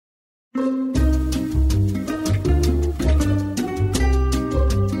Hello,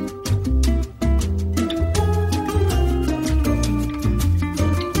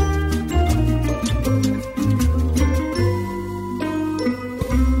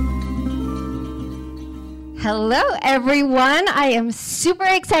 everyone. I am super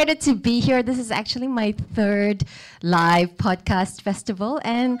excited to be here. This is actually my third live podcast festival,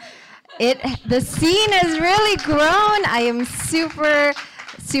 and the scene has really grown. I am super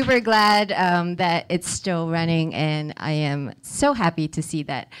glad that it's still running, and I am so happy to see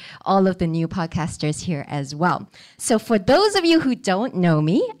that all of the new podcasters here as well. So for those of you who don't know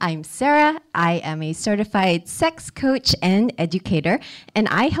me, I'm Sarah. I am a certified sex coach and educator, and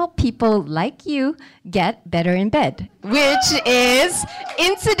I help people like you get better in bed, which is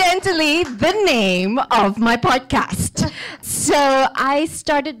incidentally the name of my podcast. So I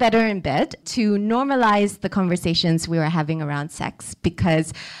started Better in Bed to normalize the conversations we were having around sex,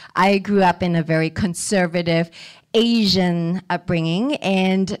 because I grew up in a very conservative Asian upbringing,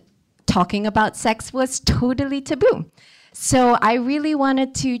 and talking about sex was totally taboo. So I really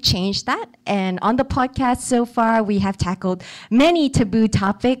wanted to change that. And on the podcast so far, we have tackled many taboo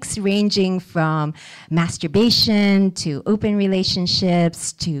topics ranging from masturbation to open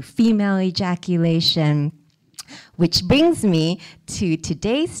relationships to female ejaculation. Which brings me to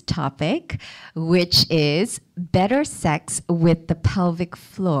today's topic, which is better sex with the pelvic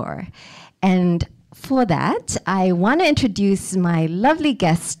floor. And for that, I want to introduce my lovely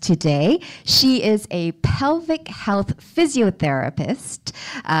guest today. She is a pelvic health physiotherapist,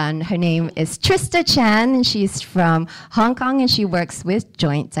 and her name is Trista Chan, and she's from Hong Kong, and she works with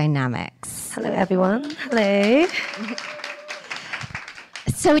Joint Dynamics. Hello, everyone. Hello.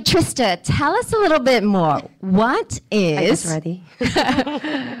 So, Trista, tell us a little bit more. What is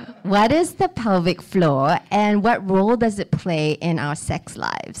the pelvic floor, and what role does it play in our sex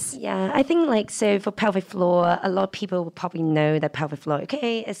lives? Yeah, I think so for pelvic floor, a lot of people will probably know that pelvic floor,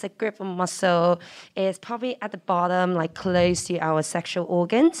 okay, it's a group of muscle. It's probably at the bottom, close to our sexual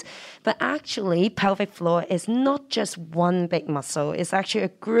organs. But actually, pelvic floor is not just one big muscle. It's actually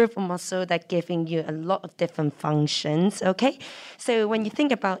a group of muscle that giving you a lot of different functions, okay? So when you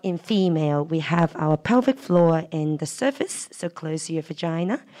think about in female, we have our pelvic floor in the surface, so close to your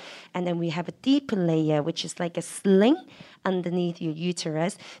vagina. And then we have a deeper layer, which is like a sling underneath your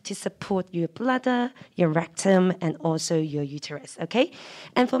uterus to support your bladder, your rectum, and also your uterus, okay?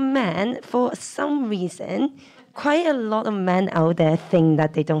 And for men, for some reason, quite a lot of men out there think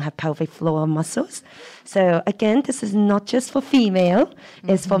that they don't have pelvic floor muscles. So again, this is not just for female,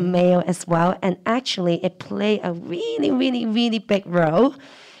 it's for male as well. And actually, it plays a really, really, really big role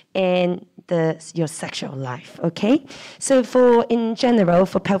in your sexual life, okay? So in general,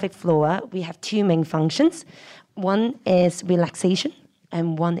 for pelvic floor, we have two main functions. One is relaxation,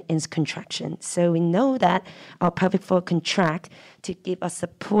 and one is contraction. So we know that our pelvic floor contract to give us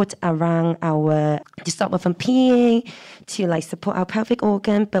support around to stop us from peeing, to support our pelvic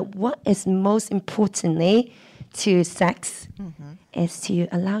organ. But what is most importantly to sex is to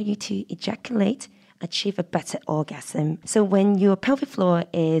allow you to ejaculate, achieve a better orgasm. So when your pelvic floor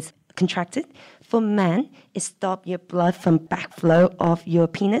is contracted, for men, it stops your blood from backflow of your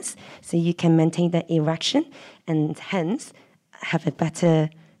penis, so you can maintain the erection and hence have a better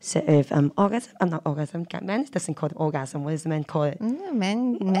sort of orgasm. Not orgasm. Men doesn't call it orgasm. What does men call it?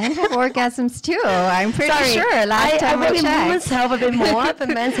 Men have orgasms too. I'm pretty sure. Last time I checked. Women's health a bit more, but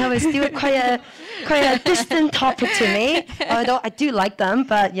men's health is still quite a distant topic to me. Although I do like them,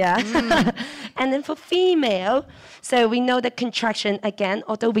 but yeah. And then for female, so we know that contraction, again,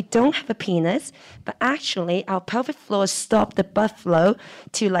 although we don't have a penis, but actually our pelvic floor stop the blood flow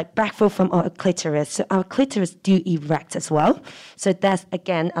to backflow from our clitoris. So our clitoris do erect as well. So that's,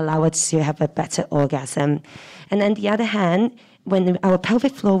 again, allow us to have a better orgasm. And on the other hand, when our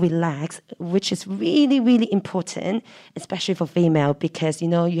pelvic floor relax, which is really, really important, especially for female, because,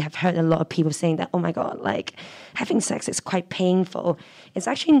 you have heard a lot of people saying that, oh my God, having sex is quite painful. It's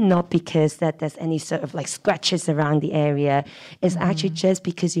actually not because that there's any sort of scratches around the area. It's actually just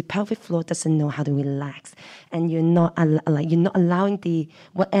because your pelvic floor doesn't know how to relax, and you're not allowing the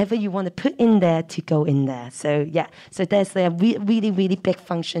whatever you want to put in there to go in there. So yeah, so there's a really, really big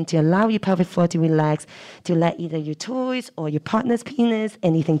function to allow your pelvic floor to relax, to let either your toys or your partner's penis,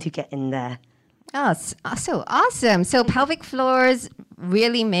 anything to get in there. Oh, so awesome. So pelvic floors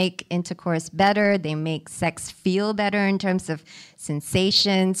really make intercourse better. They make sex feel better in terms of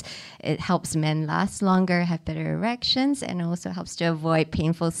sensations. It helps men last longer, have better erections, and also helps to avoid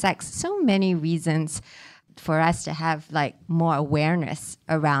painful sex. So many reasons for us to have more awareness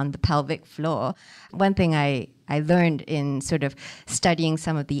around the pelvic floor. One thing I I learned in sort of studying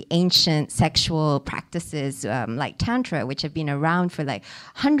some of the ancient sexual practices like Tantra, which have been around for like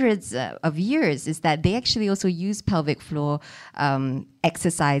hundreds of years, is that they actually also use pelvic floor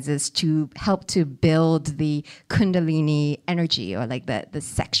exercises to help to build the Kundalini energy, or like the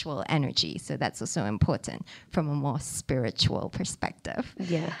sexual energy. So that's also important from a more spiritual perspective.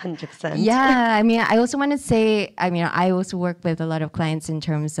 Yeah, 100%. Yeah, I mean, I also want to say, I mean, I also work with a lot of clients in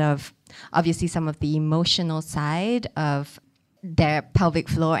terms of obviously some of the emotional side of their pelvic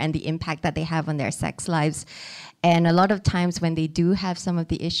floor and the impact that they have on their sex lives. And a lot of times when they do have some of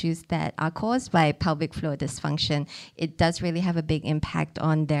the issues that are caused by pelvic floor dysfunction, it does really have a big impact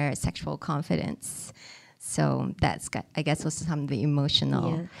on their sexual confidence. So that's, I guess, also some of the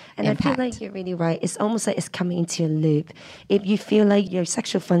emotional And impact. I feel like you're really right. It's almost like it's coming into a loop. If you feel like your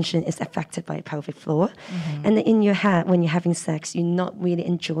sexual function is affected by pelvic floor, and then in your head, when you're having sex, you're not really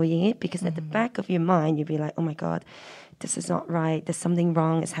enjoying it, because at the back of your mind, you'll be like, oh my God, this is not right, there's something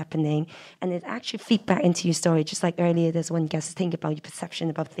wrong is happening. And it actually feed back into your story. Just like earlier, there's one guest think about your perception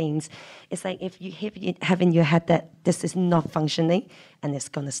about things. It's like if you have in your head that this is not functioning, and it's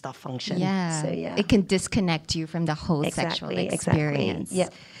going to stop functioning. Yeah. So, yeah. It can disconnect you from the whole sexual experience. Yeah.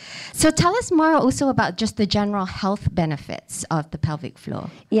 So tell us more also about just the general health benefits of the pelvic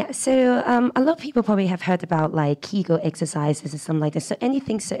floor. Yeah, so a lot of people probably have heard about like Kegel exercises and something like that. So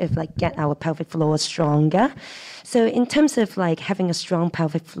anything sort of like get our pelvic floor stronger. So in terms of like having a strong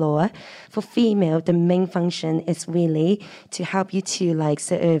pelvic floor, for female, the main function is really to help you to like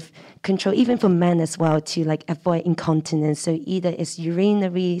sort of control, even for men as well, to like avoid incontinence. So either it's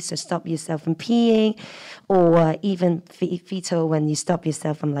urinary, so stop yourself from peeing, or even fetal, when you stop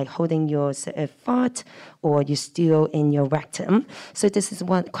yourself from like holding your sort of fart, or you're still in your rectum. So this is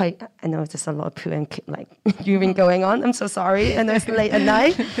one quite, I know there's a lot of poo and like urine going on. I'm so sorry. I know it's late at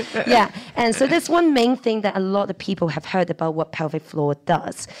night. Yeah. And so that's one main thing that a lot of people have heard about what pelvic floor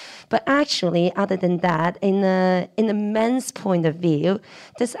does. But actually, other than that, in a men's point of view,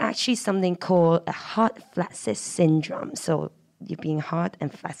 there's actually something called a hard flaccid syndrome. So you're being hard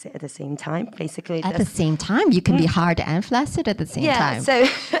and flaccid at the same time, basically. At the same time, you can be hard and flaccid at the same time. So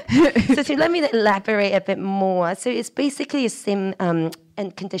to let me elaborate a bit more. So it's basically a same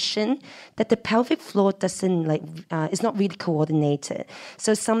and condition that the pelvic floor doesn't like, it's not really coordinated.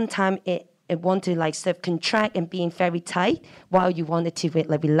 So sometimes it want to like sort of contract and being very tight while you want it to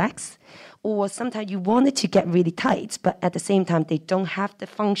like relax. Or sometimes you want it to get really tight, but at the same time, they don't have the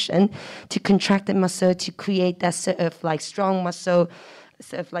function to contract the muscle to create that sort of like strong muscle,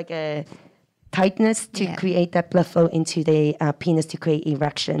 sort of like a tightness to create that blood flow into the penis to create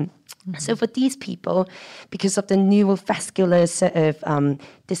erection. So for these people, because of the neurovascular sort of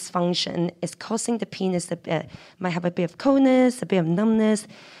dysfunction, it's causing the penis might have a bit of coldness, a bit of numbness,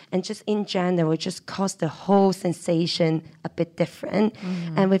 and just in general, just cause the whole sensation a bit different.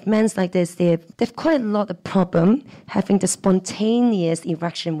 And with men like this, they've quite a lot of problem having the spontaneous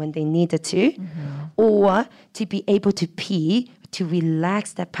erection when they needed to, or to be able to pee, to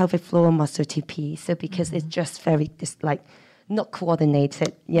relax that pelvic floor muscle to pee. So because it's just it's like not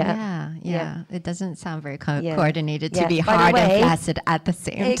coordinated. Yeah. It doesn't sound very coordinated to be By hard the way, and flaccid at the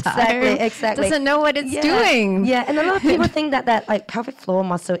same time. Exactly. Doesn't know what it's doing. Yeah, and a lot of people think that like pelvic floor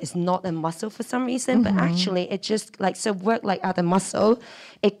muscle is not a muscle for some reason, but actually it just like so work like other muscle.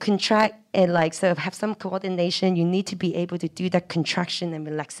 It contract and like sort of have some coordination. You need to be able to do that contraction and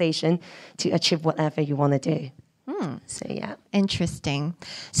relaxation to achieve whatever you want to do. So yeah. Interesting.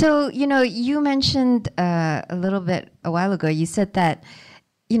 So, you mentioned a little bit a while ago, you said that,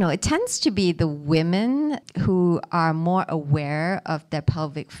 it tends to be the women who are more aware of their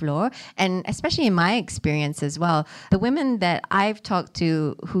pelvic floor. And especially in my experience as well, the women that I've talked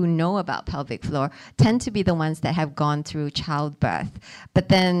to who know about pelvic floor tend to be the ones that have gone through childbirth. But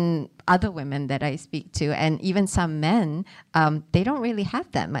then other women that I speak to, and even some men, they don't really have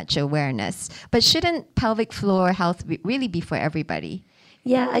that much awareness. But shouldn't pelvic floor health really be for everybody?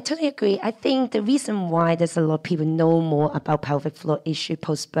 Yeah, I totally agree. I think the reason why there's a lot of people know more about pelvic floor issue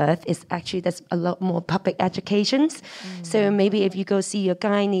post-birth is actually there's a lot more public educations. So maybe if you go see your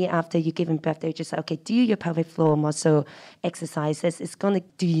gynae after you're giving birth, they just say, okay, do your pelvic floor muscle exercises. It's going to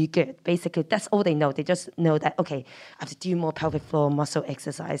do you good. Basically, that's all they know. They just know that, okay, I have to do more pelvic floor muscle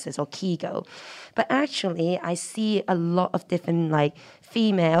exercises or Kegel. But actually, I see a lot of different like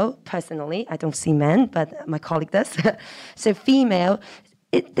female, personally, I don't see men, but my colleague does. So female,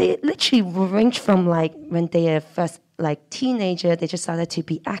 they literally range from like when they are first like teenager, they just started to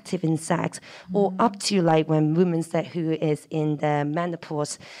be active in sex, or up to like when women that who is in the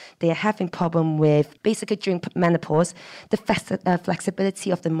menopause, they are having problem with basically during menopause, the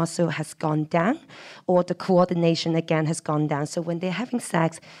flexibility of the muscle has gone down, or the coordination again has gone down. So when they're having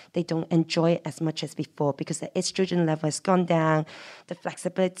sex, they don't enjoy it as much as before because the estrogen level has gone down. The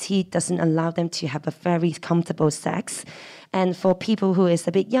flexibility doesn't allow them to have a very comfortable sex. And for people who is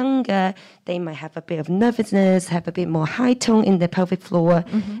a bit younger, they might have a bit of nervousness, have a bit more high tone in their pelvic floor.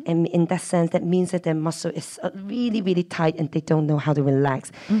 And in that sense, that means that their muscle is really, really tight and they don't know how to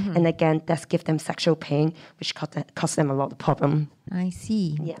relax. And again, that's give them sexual pain, which cause them a lot of problem. I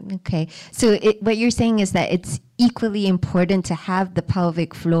see. Yeah. Okay. So what you're saying is that it's equally important to have the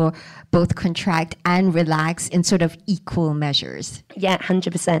pelvic floor both contract and relax in sort of equal measures. Yeah,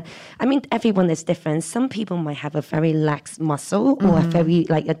 100%. I mean, everyone is different. Some people might have a very lax muscle or a very,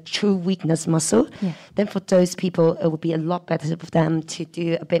 like a true weakness muscle. Yeah. Then for those people, it would be a lot better for them to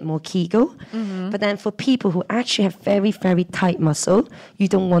do a bit more Kegel. But then for people who actually have very, very tight muscle, you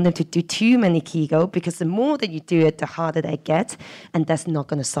don't want them to do too many Kegel because the more that you do it, the harder they get. And that's not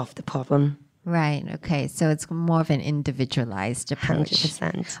going to solve the problem. Right. Okay. So it's more of an individualized approach.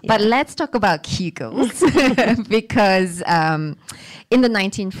 100%. Yeah. But let's talk about Kegels because in the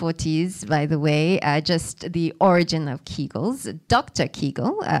 1940s, by the way, just the origin of Kegels, Dr.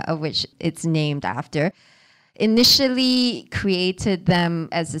 Kegel, of which it's named after, initially created them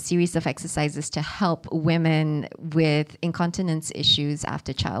as a series of exercises to help women with incontinence issues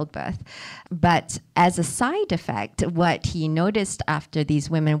after childbirth. But as a side effect, what he noticed after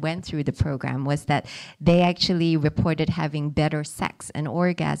these women went through the program was that they actually reported having better sex and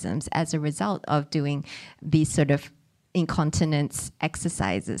orgasms as a result of doing these sort of incontinence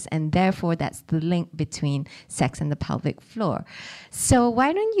exercises, and therefore that's the link between sex and the pelvic floor. So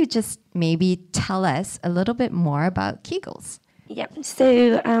why don't you just maybe tell us a little bit more about Kegels? Yeah,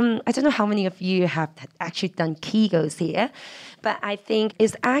 so I don't know how many of you have actually done Kegels here, but I think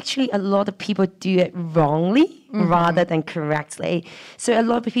it's actually a lot of people do it wrongly rather than correctly. So a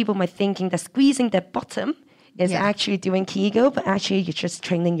lot of people might thinking that squeezing their bottom is actually doing Kegel, but actually you're just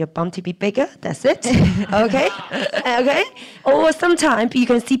training your bum to be bigger. That's it. Okay? Okay? Or sometimes you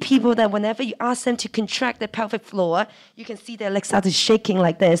can see people that whenever you ask them to contract their pelvic floor, you can see their legs start shaking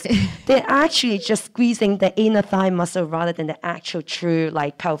like this. They're actually just squeezing the inner thigh muscle rather than the actual true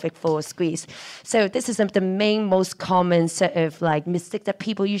like pelvic floor squeeze. So this is the main most common sort of like mistake that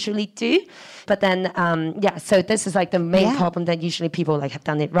people usually do. But then, so this is like the main problem that usually people like have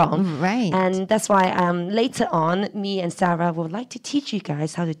done it wrong. Right. And that's why later on, me and Sarah would like to teach you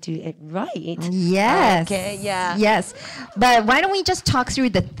guys how to do it right. Yes. Okay, yeah. Yes. But why don't we just talk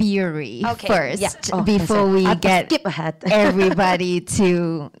through the theory first before we skip ahead. everybody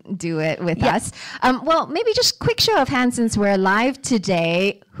to do it with us. Well, maybe just quick show of hands since we're live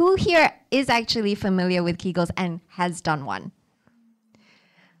today. Who here is actually familiar with Kegels and has done one?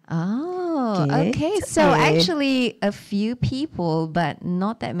 Oh, okay. So actually a few people, but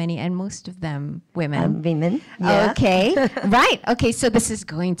not that many, and most of them women. Women. Yeah. Okay. Right. Okay. So this is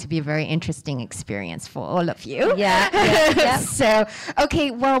going to be a very interesting experience for all of you. Yeah. So,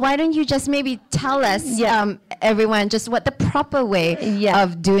 okay. Well, why don't you just maybe tell us, everyone, just what the proper way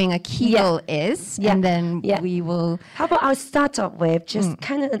of doing a Kegel is, and then we will. How about I'll start off with just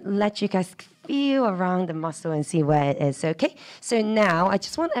kind of let you guys feel around the muscle and see where it is, okay? So now I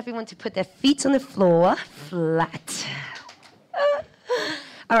just want everyone to put their feet on the floor flat.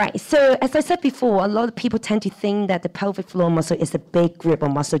 All right, so as I said before, a lot of people tend to think that the pelvic floor muscle is a big group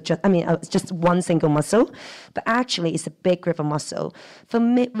of muscle. It's just one single muscle, but actually it's a big group of muscle. For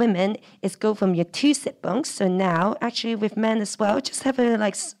women, it's go from your two sit bones. So now, actually with men as well, just have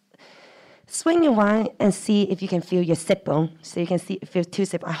a swing your arm and see if you can feel your sit bone. So you can feel two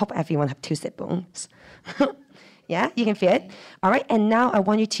sit bones. I hope everyone have two sit bones. Yeah, you can feel it. All right, and now I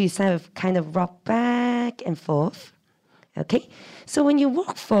want you to kind of rock back and forth. Okay, so when you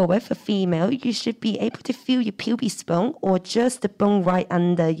walk forward for female, you should be able to feel your pelvis bone or just the bone right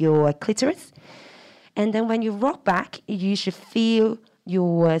under your clitoris. And then when you rock back, you should feel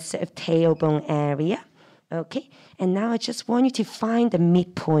your sort of tailbone area. Okay, and now I just want you to find the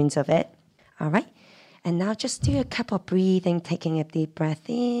midpoint of it. All right, and now just do a couple of breathing, taking a deep breath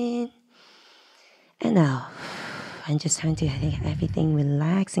in and out. And just trying to have everything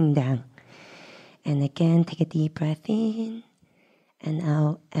relaxing down. And again, take a deep breath in and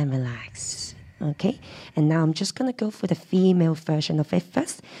out and relax. Okay? And now I'm just going to go for the female version of it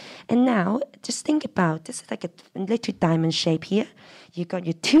first. And now, just think about, this is like a little diamond shape here. You got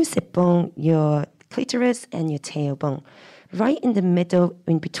your two sit bone, your clitoris, and your tailbone. right in the middle,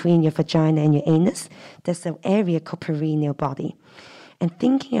 in between your vagina and your anus, there's an area called perineal body. And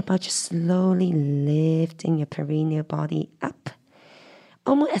thinking about just slowly lifting your perineal body up,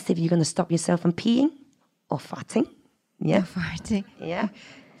 almost as if you're going to stop yourself from peeing or farting. Yeah. Farting. Yeah.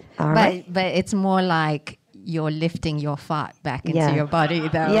 All right. But it's more like you're lifting your fart back into your body,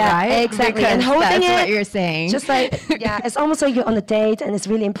 though, yeah, right? Exactly. Because and holding that's it, what you're saying. Just like, it's almost like you're on a date and it's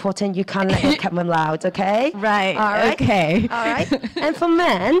really important. You can't let it come out, okay? Right. All right. Okay. All right. And for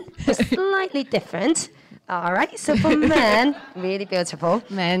men, it's slightly different. All right. So for men, really beautiful.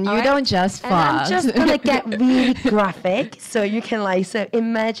 Man, you don't just fart. And I'm just going to get really graphic so you can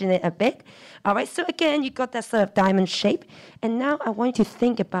imagine it a bit. All right. So again, you got that sort of diamond shape. And now I want you to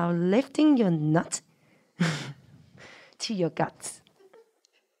think about lifting your nut to your guts.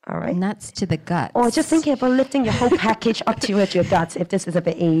 All right. Nuts to the guts. Or just thinking about lifting your whole package up towards your guts if this is a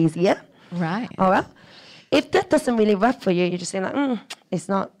bit easier. Right. All right. If that doesn't really work for you, you're just saying it's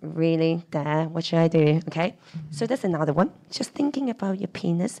not really there. What should I do? Okay. So that's another one. Just thinking about your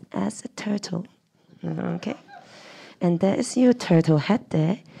penis as a turtle. Okay. And there's your turtle head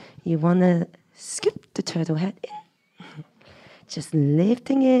there. You want to scoop the turtle head in. Just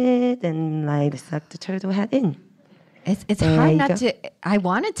lifting it and suck the turtle head in. It's hard not to. I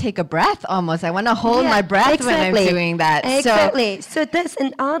want to take a breath almost. I want to hold my breath when I'm doing that. Exactly. So that's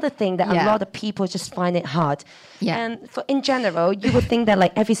another thing that a lot of people just find it hard. Yeah. And in general, you would think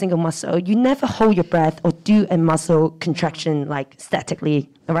that every single muscle, you never hold your breath or do a muscle contraction statically.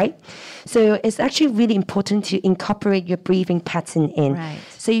 All right. So it's actually really important to incorporate your breathing pattern in. Right.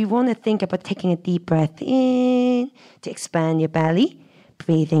 So you want to think about taking a deep breath in to expand your belly,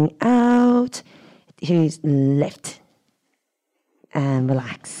 breathing out to lift. And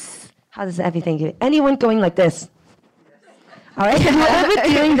relax. How does everything go? Anyone going like this? All right. Whoever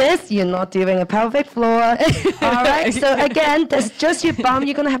doing this, you're not doing a pelvic floor. All right. So again, that's just your bum.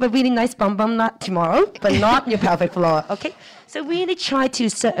 You're gonna have a really nice bum not tomorrow, but not your pelvic floor. Okay. So really try to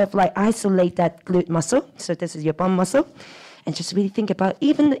sort of isolate that glute muscle. So this is your bum muscle, and just really think about,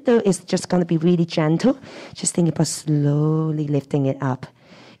 even though it's just gonna be really gentle, just think about slowly lifting it up.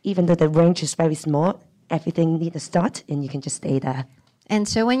 Even though the range is very small, everything needs to start, and you can just stay there. And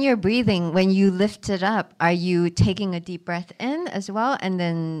so when you're breathing, when you lift it up, are you taking a deep breath in as well and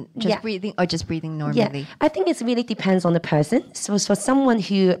then just breathing, or just breathing normally? Yeah, I think it really depends on the person. So for someone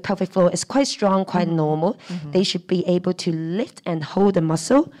who pelvic floor is quite strong, quite normal, they should be able to lift and hold the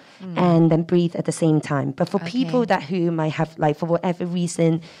muscle and then breathe at the same time. But for people who might have, for whatever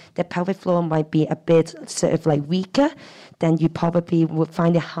reason, the pelvic floor might be a bit sort of weaker, then you probably would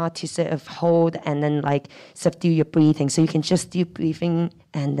find it hard to sort of hold and then subdue your breathing. So you can just do breathing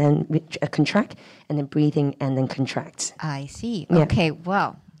and then contract, and then breathing and then contract. I see. Yeah. Okay,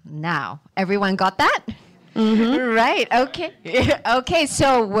 well, now everyone got that? Mm-hmm. Right, okay. Okay,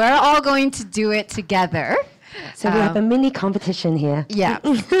 so we're all going to do it together. So we have a mini competition here. Yeah,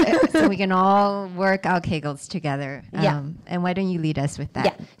 so we can all work our Kegels together. And why don't you lead us with that?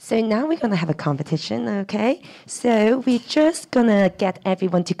 Yeah, so now we're going to have a competition, okay? So we're just going to get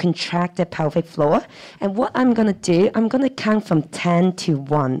everyone to contract the pelvic floor. And what I'm going to do, I'm going to count from 10 to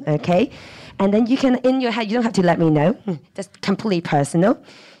 1, okay? And then you can, in your head, you don't have to let me know. That's completely personal.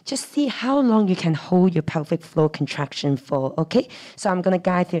 Just see how long you can hold your pelvic floor contraction for, okay? So I'm going to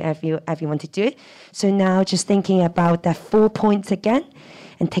guide through everyone to do it. So now just thinking about that 4 points again,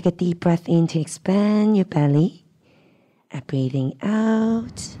 and take a deep breath in to expand your belly, and breathing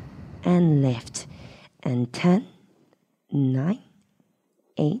out, and lift. And 10, 9,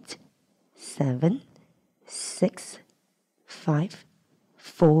 8, 7, 6, 5,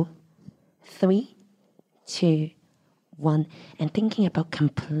 4, 3, 2, 1, and thinking about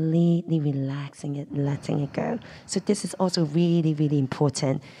completely relaxing it, letting it go. So this is also really, really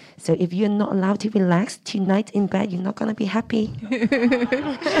important. So if you're not allowed to relax tonight in bed, you're not going to be happy.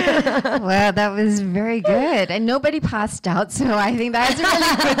 Well, that was very good. And nobody passed out, so I think that's a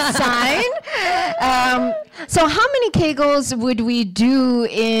really good sign. So how many Kegels would we do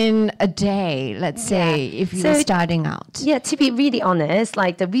in a day, let's say, if you were starting out? Yeah, to be really honest,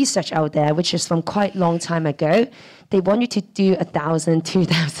 the research out there, which is from quite a long time ago, they want you to do 1,000,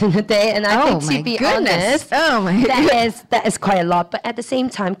 2,000 a day. And I think, to be honest, that is quite a lot. But at the same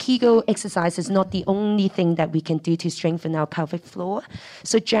time, Kegel exercise is not the only thing that we can do to strengthen our pelvic floor.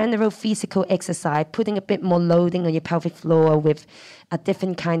 So general physical exercise, putting a bit more loading on your pelvic floor with a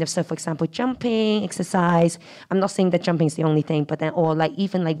different kind of, so for example, jumping exercise, exercise. I'm not saying that jumping is the only thing, but then, or like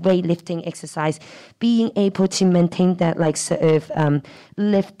even like weightlifting exercise, being able to maintain that like sort of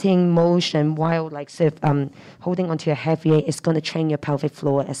lifting motion while like sort of holding onto a heavy weight is going to train your pelvic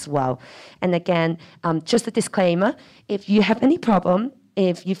floor as well. And again, just a disclaimer, if you have any problem,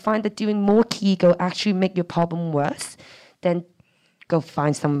 if you find that doing more Kegel actually make your problem worse, then go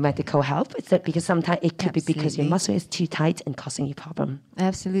find some medical help. Because sometimes it could be because your muscle is too tight and causing you problem.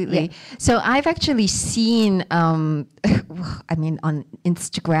 Absolutely. Yeah. So I've actually seen, I mean, on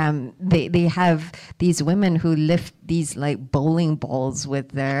Instagram, they have these women who lift these like bowling balls with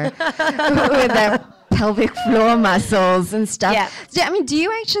their with their pelvic floor muscles and stuff. Yeah. I mean, do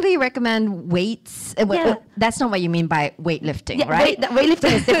you actually recommend weights? That's not what you mean by weightlifting, right?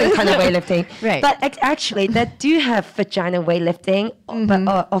 Weightlifting is different kind of weightlifting. Right. But actually, they do have vagina weightlifting,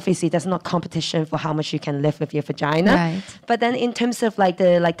 but obviously there's not competition for how much you can lift with your vagina. Right. But then in terms of like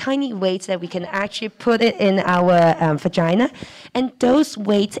the like tiny weights that we can actually put it in our vagina, and those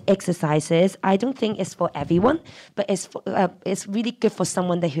weight exercises, I don't think it's for everyone, but it's really good for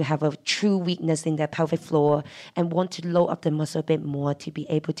someone that who have a true weakness in their pelvic floor and want to load up the muscle a bit more to be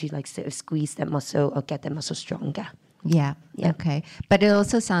able to like sort of squeeze that muscle or get that muscle stronger. Yeah. Okay. But it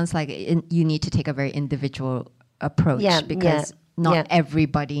also sounds like you need to take a very individual approach because not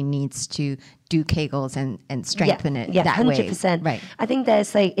everybody needs to do Kegels and strengthen it that 100%. way. Right. I think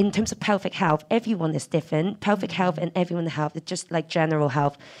there's like, in terms of pelvic health, everyone is different. Pelvic health and everyone health, it's just like general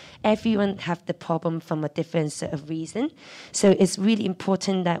health. Everyone have the problem from a different sort of reason. So it's really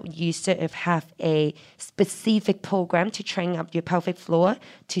important that you sort of have a specific program to train up your pelvic floor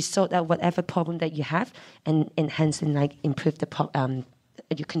to sort out whatever problem that you have and enhance and like improve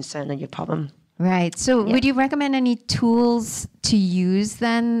your concern and your problem. Right. So would you recommend any tools to use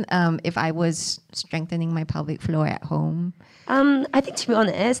then if I was strengthening my pelvic floor at home? I think, to be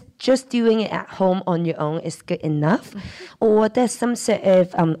honest, just doing it at home on your own is good enough. Or there's some sort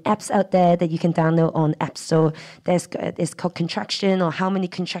of apps out there that you can download on App Store. It's called Contraction, or how many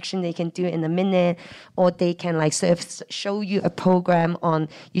contractions they can do in a minute. Or they can like sort of show you a program on,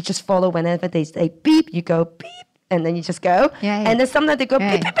 you just follow whenever they say beep, you go beep. And then you just go. And then sometimes they go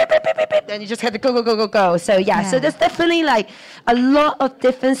beep, beep, beep, beep, beep, beep, then you just have to go. So so there's definitely like a lot of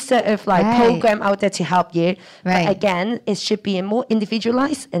different sort of like program out there to help you. But again, it should be more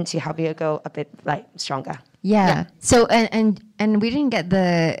individualized and to help you go a bit like stronger. Yeah. So and we didn't get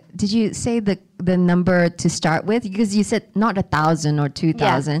did you say the number to start with? Because you said not 1,000 or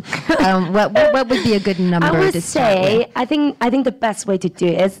 2,000. What would be a good number to start with? I think the best way to do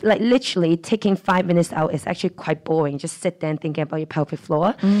it is like literally taking 5 minutes out is actually quite boring. Just sit there and thinking about your pelvic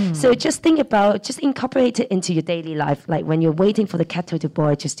floor. So just incorporate it into your daily life. Like when you're waiting for the kettle to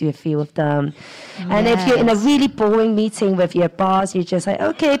boil, just do a few of them. And if you're in a really boring meeting with your boss, you're just like,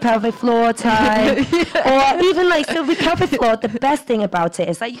 okay, pelvic floor time. Or even like, so with pelvic floor, the best thing about it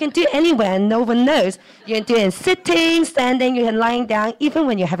is like you can do it anywhere and no one knows. You can do it in sitting, standing, you can lying down. Even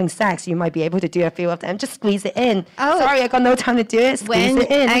when you're having sex, you might be able to do a few of them. Just squeeze it in. Oh, sorry, I got no time to do it. Squeeze it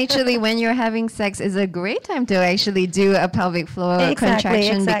in. Actually, when you're having sex is a great time to actually do a pelvic floor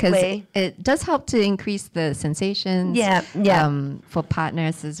contraction because it does help to increase the sensations. For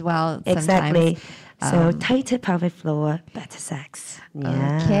partners as well. Exactly. So tighter pelvic floor, better sex.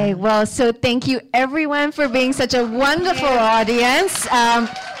 Yeah. Okay. Well, so thank you everyone for being such a wonderful audience.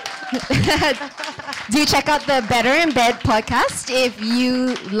 Do check out the Better in Bed podcast if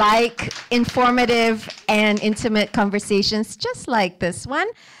you like informative and intimate conversations just like this one.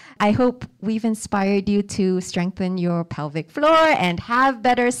 I hope we've inspired you to strengthen your pelvic floor and have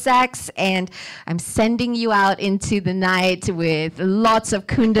better sex. And I'm sending you out into the night with lots of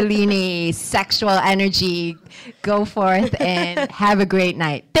Kundalini sexual energy. Go forth and have a great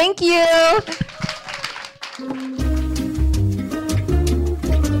night. Thank you.